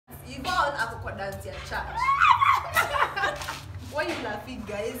Yvonne ako kwa dance ya church. Why you laughing,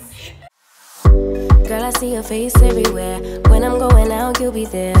 guys? Girl, I see your face everywhere. When I'm going out, you'll be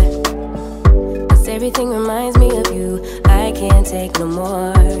there. 'Cause everything reminds me of you. I can't take no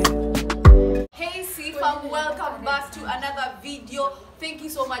more. Hey C-Fam, welcome back to another video. Thank you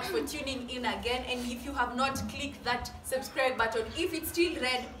so much for tuning in again. And if you have not clicked that subscribe button, if it's still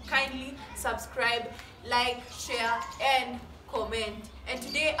red, kindly subscribe, like, share, and comment. And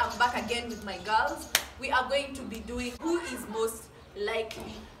today I'm back again with my girls. We are going to be doing who is most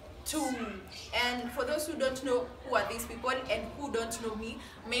likely to. And for those who don't know who are these people and who don't know me,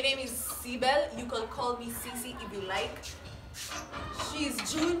 my name is Sibel. You can call me Cici if you like. She's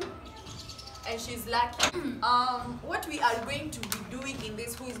June and she's Lucky. What we are going to be doing in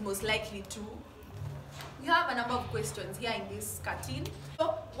this who is most likely to, we have a number of questions here in this cartoon.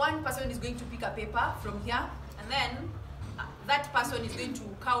 So one person is going to pick a paper from here, and then that person is going to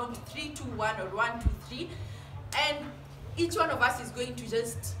count 3, 2, 1 or 1, 2, 3, and each one of us is going to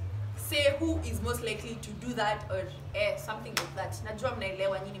just say who is most likely to do that or something like that. Najua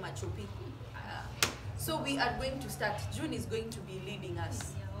mnaelewa nyinyi machupi. So we are going to start. June is going to be leading us.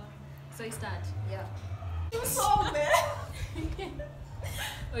 So you start. Yeah. You saw me.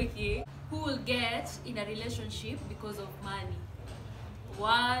 Okay. Who will get in a relationship because of money?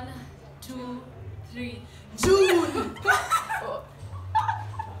 1, 2, 3. June.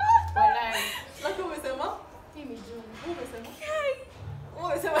 Walai. Laki umesema? Mimi June. Umesema?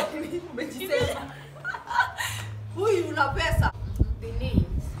 Umesema nini? Umejisema. Huyu una pesa. The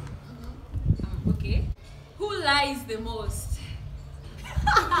names. Okay. Who lies the most?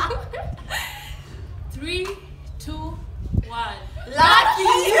 3, 2, 1.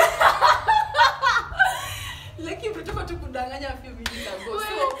 Lucky. Lucky mtoto tu kudanganya a few minutes ago.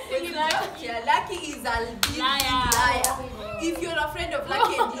 So when Lucky is a big liar. If you're a friend of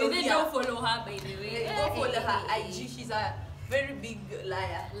Lucky and you're Then here, don't follow her, by the way. go follow her IG. She's a very big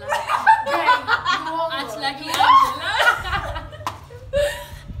liar. At Lucky Angela.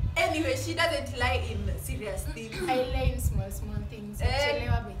 Anyway, she doesn't lie in serious things. I lie in small things.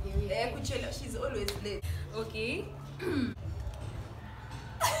 Kuchelewa by the way. Kuchelewa, she's always late. Okay.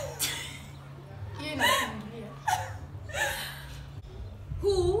 Hiyo inakimbia.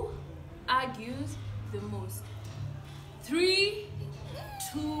 Who argues the most? 3,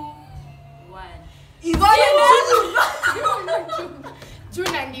 2, 1. Yvonne and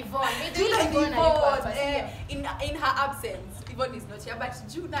June and Yvonne. June and Yvonne. In her absence, Yvonne is not here, but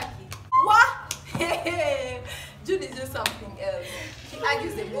June Lucky. What? June is just something else. She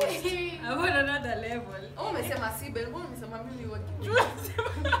argues the most. I'm on another level. Oh, umesema Sibel, mbona umesema mimi waki?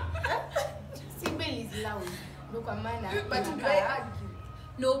 Sibel is loud. Ndio kwa maana. But do I argue?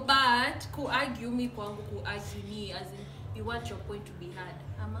 No, but ku argue me kwangu ku argue me as in you want your point to be heard.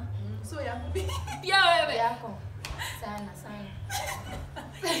 Ama? So yangu. Yeah, wewe. Yako. Sana.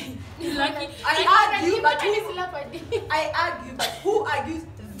 Lucky. I argue, but who argues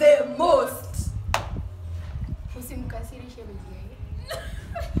the most? Usimkasirishe wewe.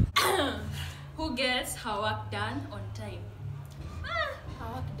 Who gets her work done on time?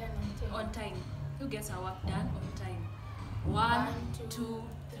 Hawak done On time. Who gets her work done on time? 1, 2,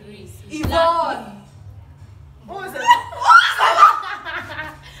 3. Yvonne. Oh,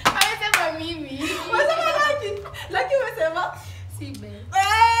 Amesema mimi. umesema Lucky. Lucky umesema Sibel. Oh,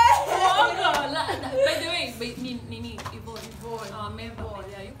 God. By the way, Nini, Yvonne. Oh, member.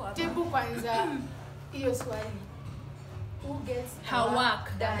 Yeah, you got Jibu kwanza hiyo swali. Who gets her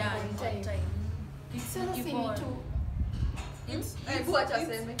work done done on time? Sasa si ni tu. Hebu acha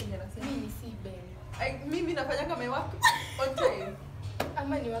sema kenye nasema. Mimi ni Sibel. Mimi nafanya my work on time.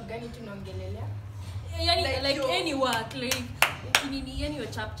 Ama ni wagani tunaongelelea? like your- any work, like any your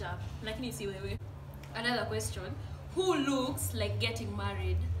chap. Lakini si wewe. Another question. Who looks like getting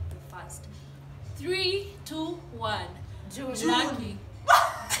married first? 3, 2, 1. June. Lucky.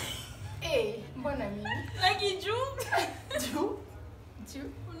 Mbona mimi? Lucky June.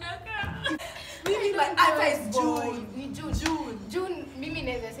 June. Unaka. Mimi my answer is June. Ni June. June mimi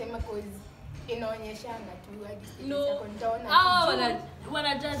naweza sema cause inaonyeshanga tu hadi No. sasa nitaona.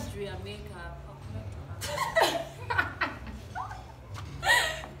 Wanna just do your makeup.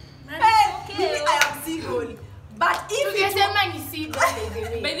 Mimi I am single. But if Tungesema ni Sibel by the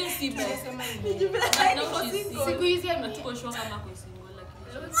way. By the Sibel. Tungesema ni you be like Now I'm she's single. siku hizi Atuko sure kama ako single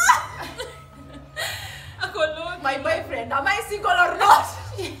lakini. Ako low. My boyfriend, am I single or not?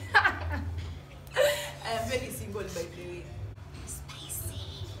 I am very single by the way. Spicy.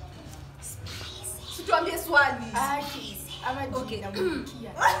 Situambie swali. Ama Okay.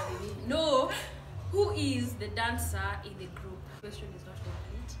 namkia. No. Who is the dancer in the group? Question is not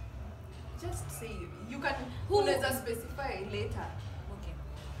complete. say you can specify later. Okay.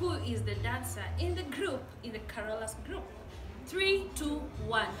 Who is the dancer in the group, in the Carola's group? 3, 2,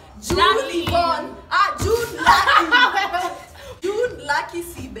 1. June Yvonne. June Lucky. June Lucky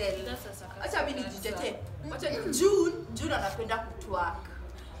Sibel. That's a sarcastic Acha mimi answer. nijitete. Acha June anapenda kutwerk.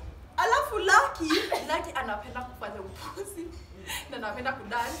 Alafu Lucky anapenda kufanya upuzi na anapenda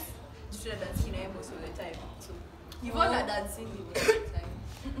kudance. June dance na most of the time. So Yvonne dancing most of the time.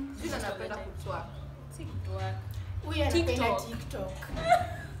 June anapenda kutwerk. TikTok. We are TikTok. TikTok.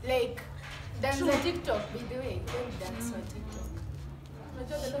 Like dance on TikTok, by the way. Don't dance on TikTok.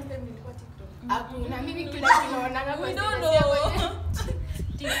 Unajua the last time nilikuwa TikTok. Hakuna mimi kila tunaonanga kwa We don't status know. yako.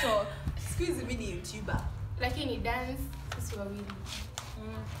 TikTok. Excuse me, ni YouTuber. Lakini dance sisi wawili.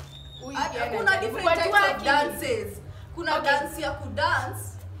 Huyu pia Kuna anajaribu. different Watu types of waki. dances. Kuna Okay. dance ya kudance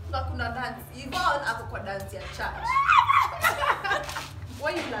na kuna dance. Yvonne ako kwa dance ya church.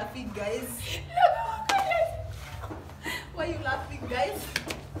 Why you laughing, guys? Why you laughing, guys?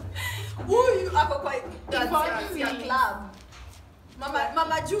 Huyu ako kwa dance ya club.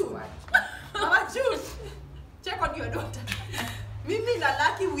 Mama June. Mama June. Check on your daughter. Mimi na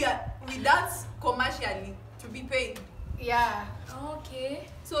Lucky we dance commercially to be paid. Yeah. Okay.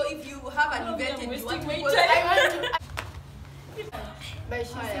 So if you have an Oh, event I'm and you want to wasting my post, I want to. But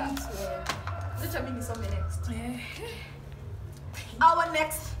she Haya. sings well. let me some next. Our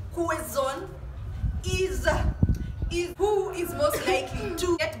next question is who is most likely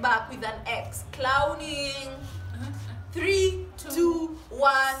to get back with an ex? Clowning. 3, 2,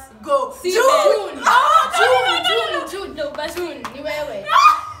 1, go. June. June. June. No, but June, ni wewe.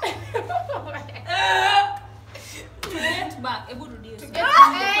 to get back. Ebu rudia. To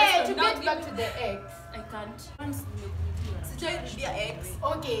Now get give back me- to the ex. I can't. Once nimekurudia. Sijairudia ex.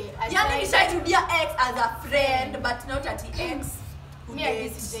 Okay, Yani I nishairudia ex as a friend but not at the ex. who me I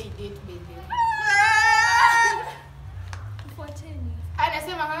dates. guess they date baby. Fuateni.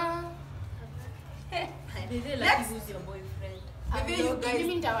 Anasema ha. They like Next. who's your boyfriend. Maybe you guys.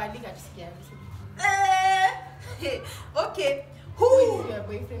 Mimi nitawaalika tusikia. Okay. Who Who? is your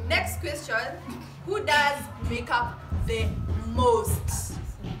boyfriend? Next question. Who does makeup the most?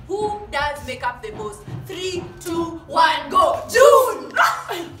 Who does makeup the most? 3, 2, 1, go. June!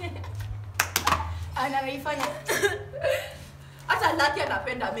 Anaifanya. Hata Lucky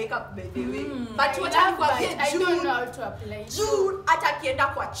anapenda makeup by the way. But I wacha love, but nikwambie I don't know June. how to apply. June hata akienda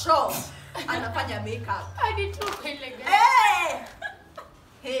kwa choo anafanya makeup. Hadi tu kwa ile gari. Hey!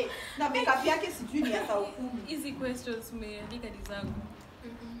 Hey, na makeup yake sijui ni ya saa 10. Easy questions umeandika ni zangu.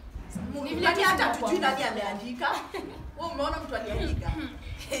 Ni vile Nani tu hata tunakuwa. tujui nani ameandika? Wewe umeona mtu aliandika?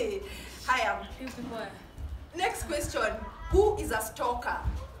 Hey, haya. Few people are- Next question. Who is a stalker?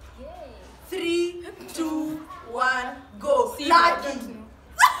 3, 2, 1, go. See, Lucky. I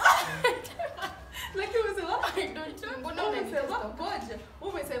Lucky umesema? I don't know. Mbona Umesema? unanistop? Ngoja.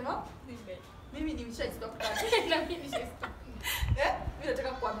 Umesema? Mimi ni mshai stalk Na mimi nishastop. Mimi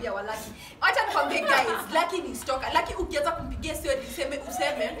nataka kuambia wa Lucky. Acha nikwambie guys, Lucky ni stalker. Lucky ukianza kumpigia sio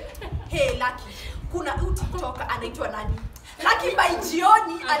useme, "Hey Lucky, kuna huyu TikToker anaitwa nani?" Lucky by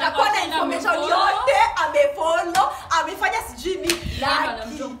jioni anakuwa na information yote, amefollow, amefanya sijui ni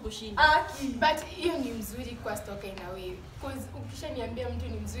anamjua Lucky. kushinda. Aki. But hiyo ni mzuri kwa stalker in a way. Because ukishaniambia mtu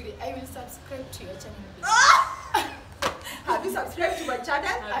ni mzuri, I will subscribe to your channel. Have you subscribed to my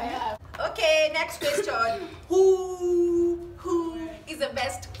channel? I have. Okay, next question. Who is the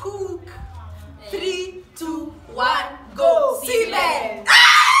best cook? 3, 2, 1, go. Seaman.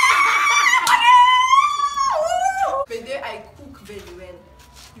 By the way, I cook very well.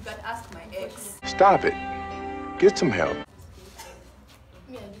 You can ask my ex. Stop it. Get some help.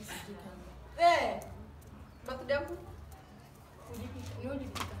 Me, I do sijui kama. Birthday yangu? Ulipika. Ni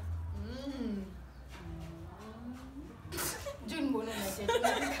ulipika. Mm. June mbona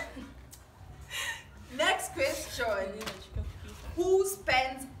unacheka? Next question. Who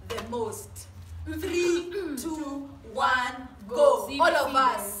spends the most? 3, 2, 1, go. All of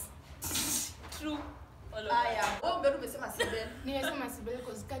us. True. All of Aya. Wewe mbona umesema Sibel? Nimesema Sibel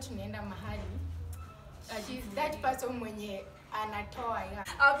because kati tunaenda mahali. She's that person mwenye anatoa ya.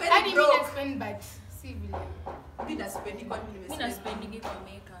 I'm very Hadi mimi broke. na spend but si vile. Mimi naspendi kwa nini Mimi nimesema? na spending kwa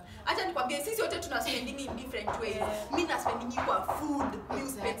makeup. Acha nikwambie sisi wote tuna spending in different ways. Mimi na spending kwa food. Mimi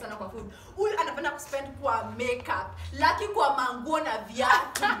spend sana kwa food. Huyu anapenda kuspend kwa makeup, Lucky kwa manguo na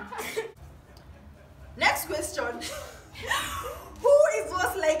viatu. Next question. Who is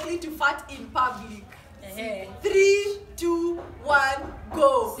most likely to fart in public? 3, 2, 1,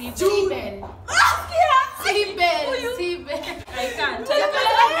 go. Sibel. Sibel. Sibel. I can't.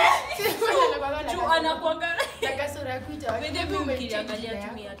 Sibel anakuanga na Anakuanga. na kasura kuita Wewe mimi ukiniangalia tu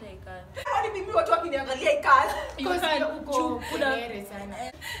mimi hata ikana. Hadi mimi watu wakiniangalia ikana. Because uko kierere sana.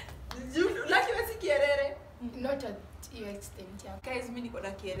 Lakini wewe si kierere. Not at your extent ya. Guys, mimi niko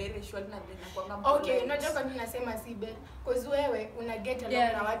na kierere shwali na ndio nakwanga. Okay, unajua kwa nini nasema Sibel? Because wewe una get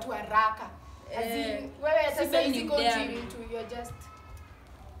along na watu haraka. As in, wewe hata sasa iko chini tu, you're just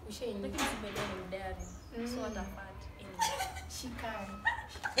ushaini. Lakini Sibel ni mdari. So atapata. She can.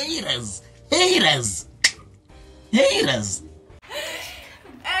 Haters. Haters. Haters.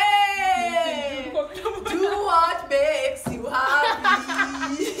 Hey! Do what makes you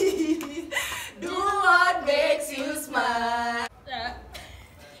happy. Do what makes you smile.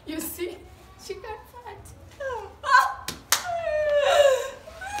 You see, she can fart.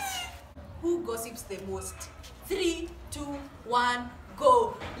 Who gossips the most? 3, 2, 1, go.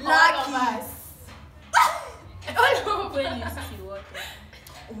 All of Lucky. us. All of Kweli us. sisi wote.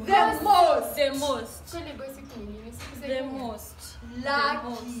 The most. The most. Kweli gossip ni nini? The most.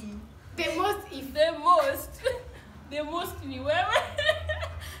 Lucky. The most if The most. The most ni wewe.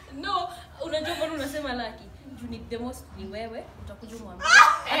 No, unajua bado unasema lucky. You need the most ni wewe, utakuja mwambie.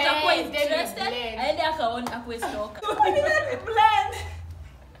 Atakuwa then you interested, blend. aende akaona akwe stalker. Blend.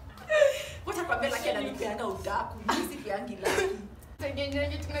 Wacha kwa mbele kia nanipeanga udaku. Mimi sipeangi lucky.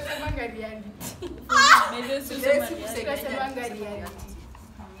 Tengenye tunasemanga reality. Maybe sio Yes, sema Tunasemanga reality.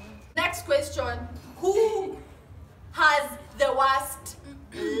 Next question. Who has the worst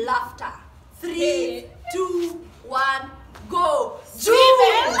laughter? 3, 2, 1, go.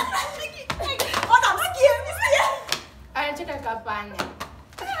 Sibel. Ona msikia. Anacheka kapanya.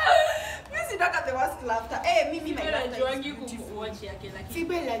 Mimi sitaka the worst laughter. Mimi my laughter. Anajuangi kumwatch yake lakini.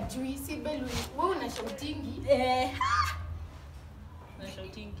 Sibel ajui, Sibel wewe una shoutingi. Na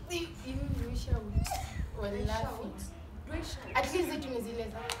shouting. Hivi you shout. Well laughing. At least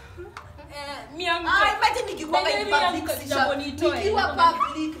tumezileza. Imagine nikikwanga in public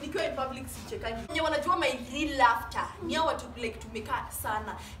nikiwa in public sichekangi. Wenye wanajua my real laughter ni hao watu like tumekaa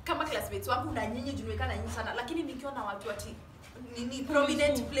sana kama classmates wangu na nyinyi tumekaa na nyinyi sana, lakini nikiwa na watu ati nini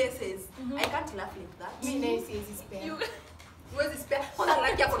prominent places I can't laugh like that. Mimi na siwezi spare. Huwezi spare. Kwanza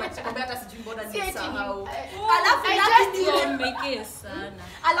like yako na chikombe hata sijui mbona Si eti nisahau. ni- Alafu I Lucky just ni Umeke sana.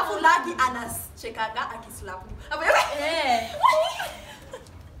 alafu Lucky anachekaga akislap.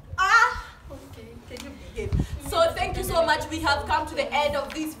 Okay. Can you behave? So thank you so much. We have come to the end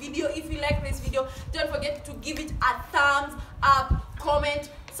of this video. If you like this video, don't forget to give it a thumbs up, comment,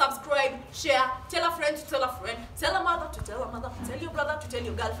 subscribe, share, tell a friend to tell a friend, tell a mother to tell a mother, tell your brother to tell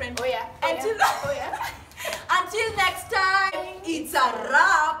your girlfriend. Oh yeah. Until, Oh yeah. until next time, it's a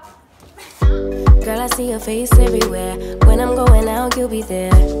wrap. Girl, I see your face everywhere. When I'm going out, you'll be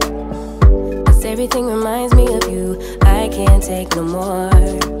there. 'Cause everything reminds me of you. I can't take no more.